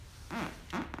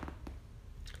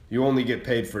You only get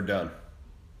paid for done.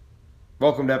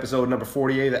 Welcome to episode number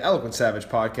 48 of the Eloquent Savage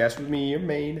podcast with me, your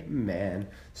main man,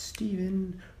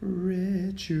 Stephen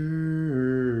Richard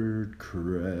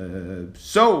Krebs.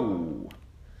 So,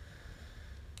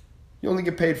 you only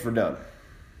get paid for done.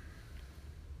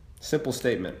 Simple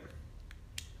statement.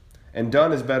 And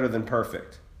done is better than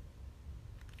perfect.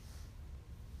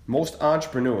 Most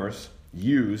entrepreneurs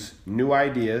use new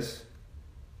ideas,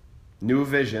 new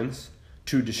visions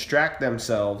to distract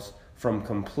themselves from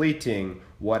completing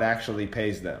what actually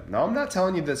pays them. Now, I'm not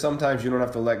telling you that sometimes you don't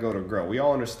have to let go to grow. We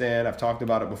all understand. I've talked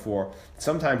about it before.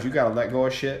 Sometimes you got to let go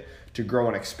of shit to grow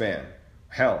and expand.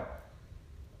 Hell,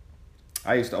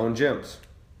 I used to own gyms.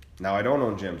 Now I don't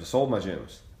own gyms. I sold my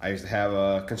gyms. I used to have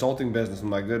a consulting business with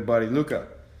my good buddy Luca.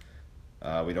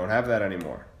 We don't have that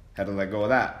anymore. Had to let go of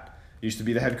that. Used to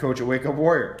be the head coach at Wake Up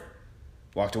Warrior.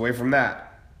 Walked away from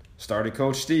that. Started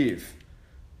Coach Steve.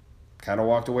 Kind of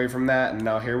walked away from that, and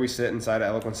now here we sit inside of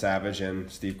Eloquent Savage, and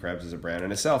Steve Krebs is a brand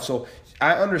in itself. So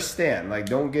I understand,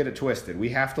 don't get it twisted. We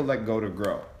have to let go to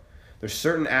grow. There's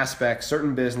certain aspects,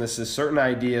 certain businesses, certain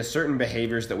ideas, certain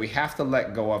behaviors that we have to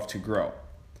let go of to grow.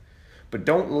 But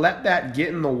don't let that get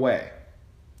in the way.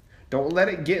 Don't let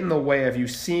it get in the way of you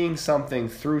seeing something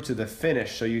through to the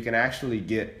finish so you can actually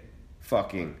get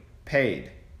fucking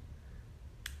paid.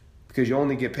 Because you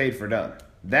only get paid for done.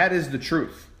 That is the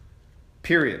truth.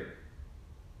 Period.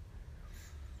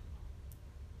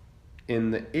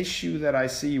 And the issue that I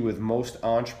see with most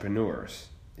entrepreneurs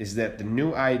is that the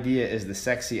new idea is the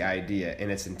sexy idea, and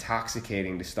it's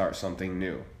intoxicating to start something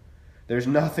new. There's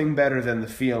nothing better than the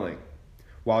feeling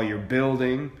while you're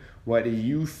building what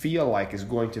you feel like is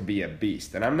going to be a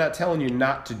beast. And I'm not telling you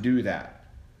not to do that.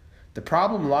 The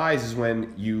problem lies is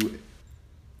when you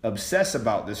obsess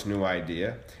about this new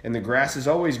idea and the grass is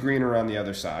always greener on the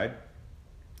other side,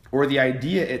 or the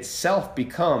idea itself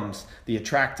becomes the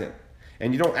attractant.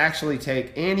 And you don't actually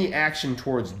take any action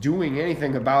towards doing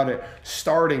anything about it,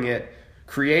 starting it,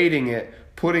 creating it,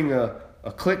 putting a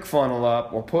click funnel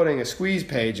up, or putting a squeeze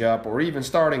page up, or even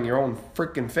starting your own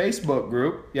freaking Facebook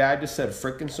group. Yeah, I just said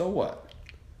freaking, so what?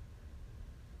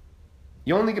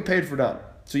 You only get paid for done.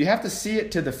 So you have to see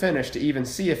it to the finish to even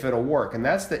see if it'll work. And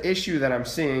that's the issue that I'm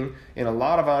seeing in a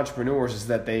lot of entrepreneurs, is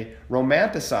that they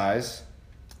romanticize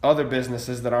other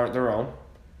businesses that aren't their own.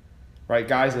 Right?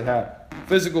 Guys that have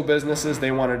physical businesses,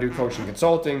 they want to do coaching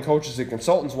consulting. Coaches and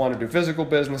consultants want to do physical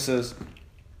businesses.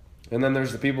 And then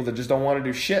there's the people that just don't want to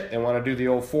do shit. They want to do the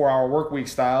old 4-hour work week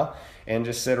style and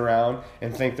just sit around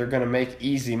and think they're going to make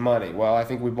easy money. Well, I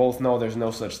think we both know there's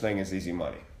no such thing as easy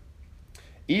money.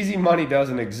 Easy money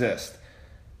doesn't exist.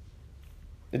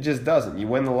 It just doesn't. You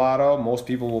win the lotto, most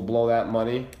people will blow that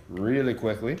money really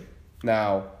quickly.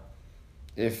 Now,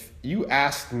 if you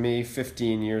asked me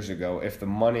 15 years ago if the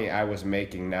money I was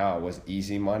making now was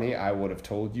easy money, I would have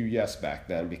told you yes back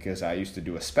then, because I used to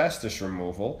do asbestos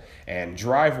removal and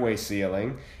driveway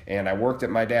sealing, and I worked at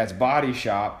my dad's body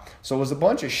shop. So it was a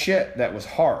bunch of shit that was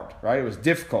hard, right? It was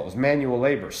difficult. It was manual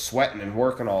labor, sweating and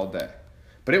working all day.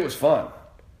 But it was fun.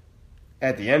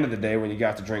 At the end of the day, when you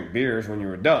got to drink beers when you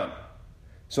were done.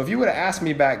 So if you would have asked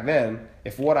me back then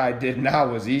if what I did now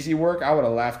was easy work, I would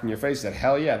have laughed in your face and said,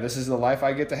 hell yeah, this is the life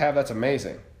I get to have. That's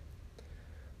amazing.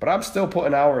 But I'm still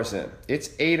putting hours in.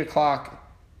 It's 8 o'clock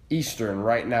Eastern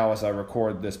right now as I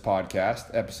record this podcast,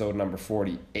 episode number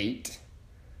 48.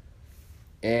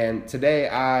 And today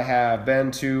I have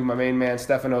been to my main man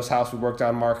Stefano's house. We worked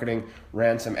on marketing,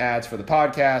 ran some ads for the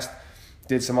podcast,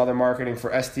 did some other marketing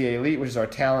for STA Elite, which is our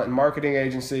talent and marketing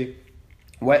agency.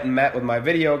 Went and met with my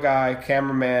video guy,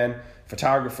 cameraman,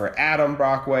 photographer Adam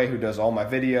Brockway, who does all my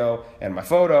video and my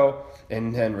photo,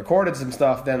 and then recorded some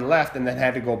stuff, then left, and then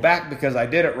had to go back because I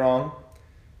did it wrong.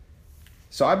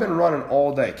 So I've been running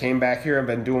all day, came back here and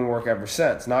been doing work ever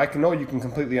since. Now I know you can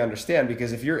completely understand,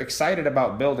 because if you're excited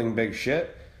about building big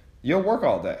shit, you'll work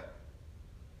all day.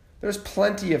 There's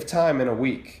plenty of time in a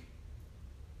week.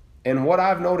 And what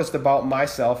I've noticed about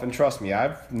myself, and trust me,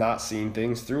 I've not seen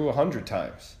things through 100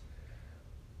 times.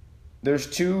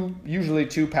 There's usually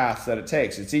two paths that it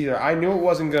takes. It's either I knew it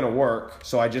wasn't going to work,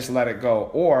 so I just let it go,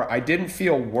 or I didn't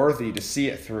feel worthy to see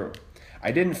it through.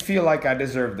 I didn't feel like I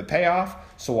deserved the payoff,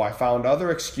 so I found other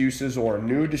excuses or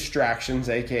new distractions,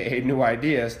 aka new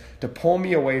ideas, to pull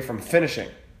me away from finishing.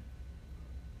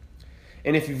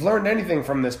 And if you've learned anything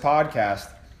from this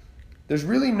podcast, there's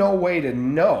really no way to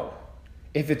know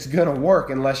if it's going to work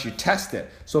unless you test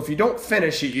it. So if you don't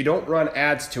finish it, you don't run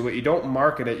ads to it, you don't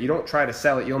market it, you don't try to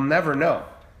sell it, you'll never know.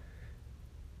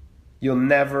 You'll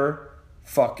never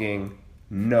fucking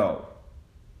know.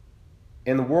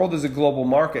 And the world is a global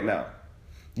market now.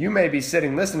 You may be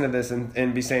sitting listening to this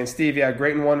and be saying, Steve, yeah,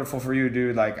 great and wonderful for you,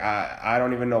 dude. Like, I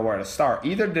don't even know where to start.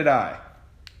 Either did I.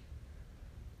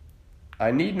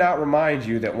 I need not remind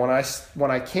you that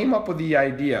when I came up with the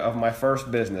idea of my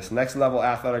first business, Next Level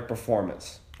Athletic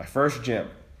Performance, my first gym,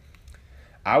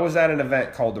 I was at an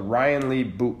event called the Ryan Lee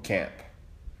Boot Camp,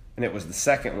 and it was the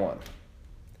second one.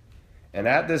 And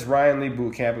at this Ryan Lee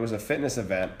Boot Camp, it was a fitness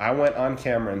event, I went on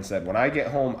camera and said, when I get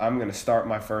home, I'm going to start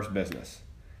my first business.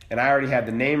 And I already had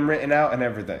the name written out and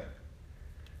everything.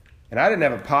 And I didn't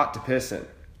have a pot to piss in.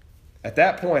 At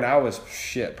that point, I was,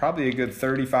 probably a good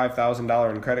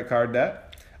 $35,000 in credit card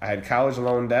debt. I had college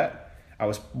loan debt. I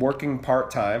was working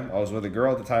part-time. I was with a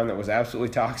girl at the time that was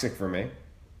absolutely toxic for me.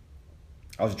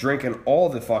 I was drinking all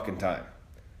the fucking time.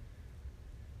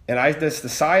 And I just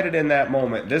decided in that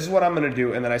moment, this is what I'm going to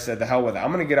do. And then I said, the hell with it.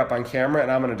 I'm going to get up on camera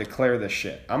and I'm going to declare this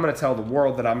shit. I'm going to tell the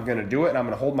world that I'm going to do it and I'm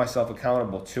going to hold myself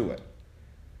accountable to it.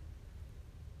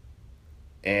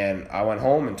 And I went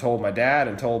home and told my dad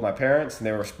and told my parents, and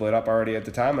they were split up already at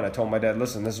the time. And I told my dad,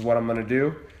 listen, this is what I'm going to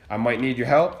do. I might need your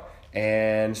help.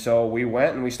 And so we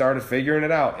went and we started figuring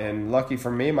it out. And lucky for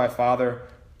me, my father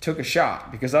took a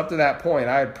shot, because up to that point,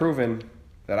 I had proven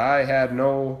that I had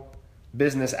no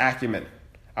business acumen.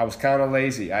 I was kind of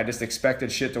lazy. I just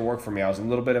expected shit to work for me. I was a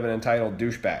little bit of an entitled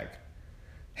douchebag.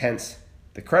 Hence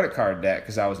the credit card debt,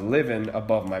 because I was living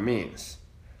above my means.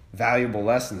 Valuable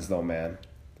lessons though, man.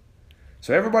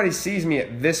 So everybody sees me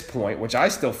at this point, which I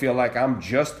still feel like I'm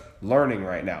just learning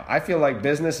right now. I feel like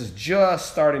business is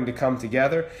just starting to come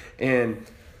together, and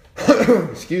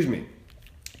excuse me.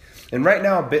 And right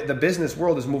now, the business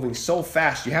world is moving so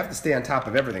fast, you have to stay on top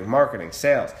of everything. Marketing,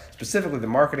 sales, specifically the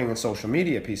marketing and social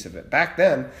media piece of it. Back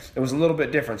then, it was a little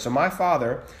bit different. So my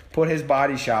father put his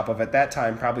body shop of, at that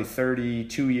time, probably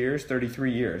 32 years,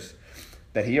 33 years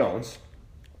that he owns,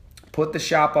 put the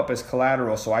shop up as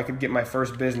collateral so I could get my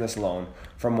first business loan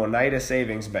from Oneida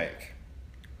Savings Bank.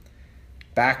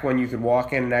 Back when you could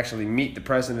walk in and actually meet the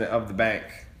president of the bank.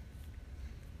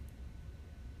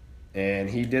 And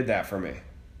he did that for me.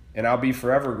 And I'll be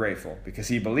forever grateful, because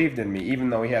he believed in me, even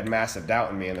though he had massive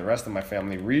doubt in me, and the rest of my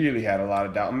family really had a lot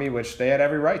of doubt in me, which they had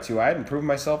every right to. I hadn't proved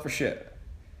myself for shit.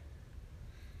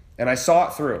 And I saw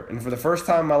it through. And for the first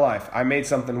time in my life, I made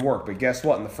something work. But guess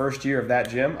what? In the first year of that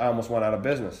gym, I almost went out of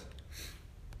business.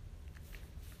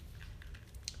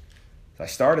 I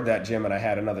started that gym and I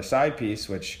had another side piece,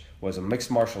 which was a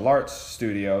mixed martial arts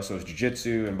studio. So it was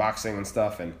jiu-jitsu and boxing and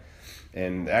stuff.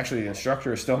 And actually the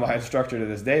instructor is still my instructor to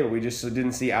this day, but we just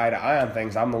didn't see eye to eye on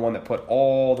things. I'm the one that put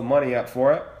all the money up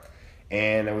for it.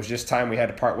 And it was just time we had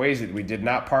to part ways. We did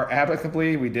not part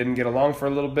amicably. We didn't get along for a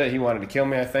little bit. He wanted to kill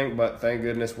me, I think, but thank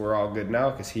goodness we're all good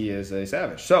now, because he is a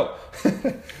savage. So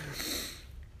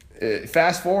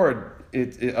fast forward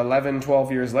 11,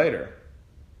 12 years later.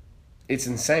 It's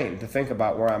insane to think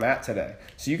about where I'm at today.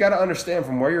 So you got to understand,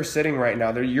 from where you're sitting right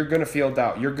now, you're going to feel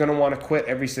doubt. You're going to want to quit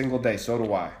every single day. So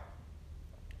do I.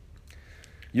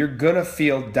 You're going to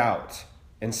feel doubt.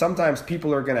 And sometimes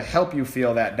people are going to help you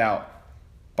feel that doubt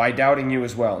by doubting you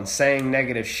as well and saying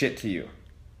negative shit to you.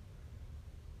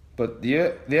 But the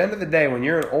end of the day, when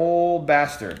you're an old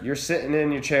bastard, you're sitting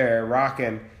in your chair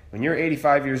rocking, when you're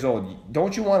 85 years old,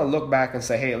 don't you want to look back and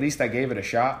say, hey, at least I gave it a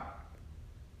shot?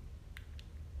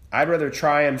 I'd rather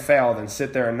try and fail than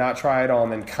sit there and not try at all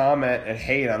and then comment and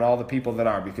hate on all the people that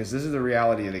are, because this is the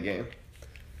reality of the game.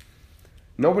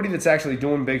 Nobody that's actually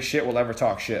doing big shit will ever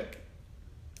talk shit,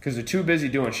 because they're too busy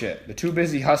doing shit. They're too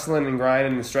busy hustling and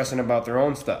grinding and stressing about their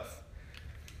own stuff.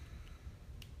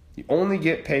 You only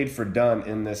get paid for done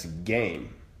in this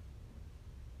game.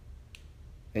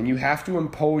 And you have to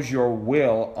impose your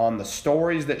will on the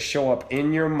stories that show up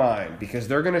in your mind, because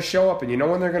they're going to show up, and you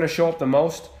know when they're going to show up the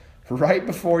most? Right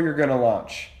before you're going to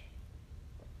launch.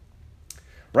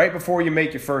 Right before you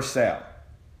make your first sale.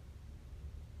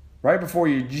 Right before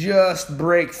you just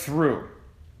break through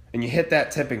and you hit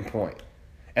that tipping point.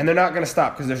 And they're not going to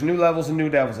stop, because there's new levels and new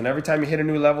devils. And every time you hit a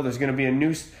new level, there's going to be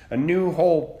a new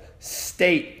whole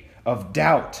state of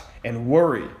doubt and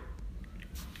worry.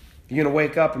 You're going to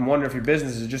wake up and wonder if your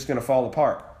business is just going to fall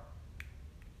apart.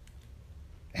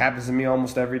 It happens to me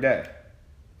almost every day.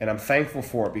 And I'm thankful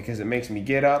for it, because it makes me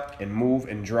get up and move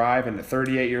and drive, and at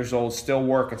 38 years old, still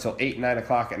work until 8, 9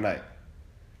 o'clock at night.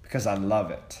 Because I love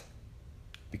it.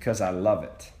 Because I love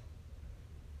it.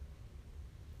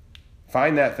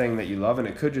 Find that thing that you love, and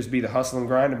it could just be the hustle and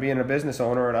grind of being a business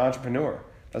owner or an entrepreneur.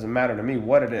 Doesn't matter to me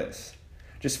what it is.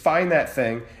 Just find that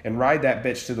thing and ride that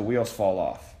bitch till the wheels fall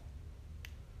off.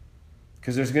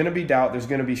 Because there's going to be doubt, there's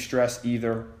going to be stress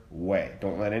either way.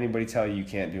 Don't let anybody tell you you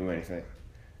can't do anything.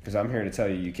 Because I'm here to tell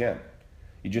you you can.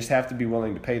 You just have to be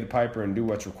willing to pay the piper and do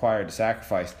what's required to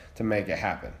sacrifice to make it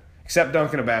happen. Except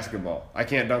dunking a basketball. I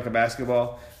can't dunk a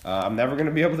basketball. I'm never going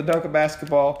to be able to dunk a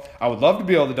basketball. I would love to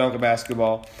be able to dunk a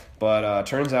basketball, but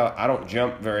turns out I don't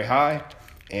jump very high.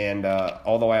 And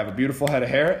although I have a beautiful head of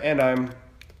hair and I'm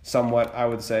somewhat, I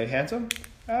would say, handsome,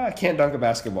 I can't dunk a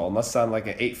basketball unless it's on like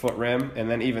an 8-foot rim. And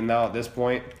then even now at this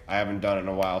point, I haven't done it in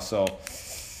a while. So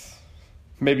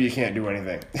maybe you can't do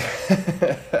anything.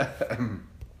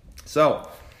 So,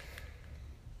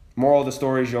 moral of the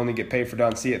story is you only get paid for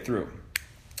done. See it through.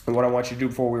 And what I want you to do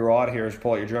before we roll out of here is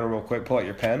pull out your journal real quick, pull out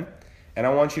your pen, and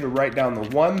I want you to write down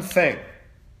the one thing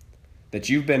that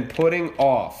you've been putting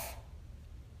off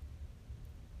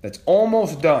that's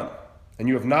almost done and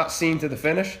you have not seen to the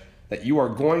finish that you are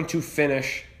going to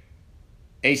finish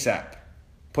ASAP.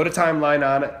 Put a timeline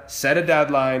on it, set a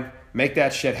deadline, make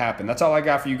that shit happen. That's all I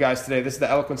got for you guys today. This is the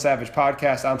Eloquent Savage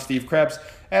Podcast. I'm Steve Krebs.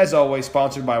 As always,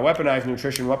 sponsored by Weaponized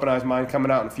Nutrition, Weaponized Mind,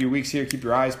 coming out in a few weeks here. Keep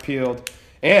your eyes peeled.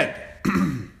 And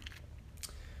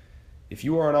if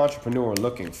you are an entrepreneur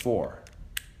looking for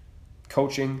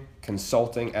coaching,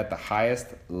 consulting at the highest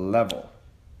level,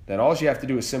 then all you have to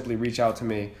do is simply reach out to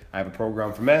me. I have a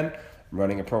program for men. I'm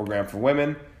running a program for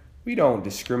women. We don't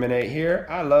discriminate here.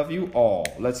 I love you all.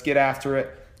 Let's get after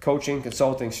it. Coaching,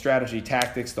 consulting, strategy,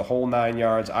 tactics, the whole 9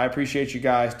 yards. I appreciate you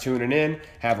guys tuning in.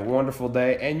 Have a wonderful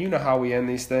day. And you know how we end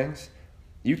these things.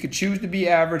 You could choose to be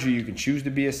average or you can choose to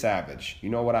be a savage. You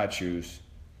know what I choose.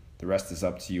 The rest is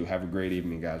up to you. Have a great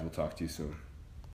evening, guys. We'll talk to you soon.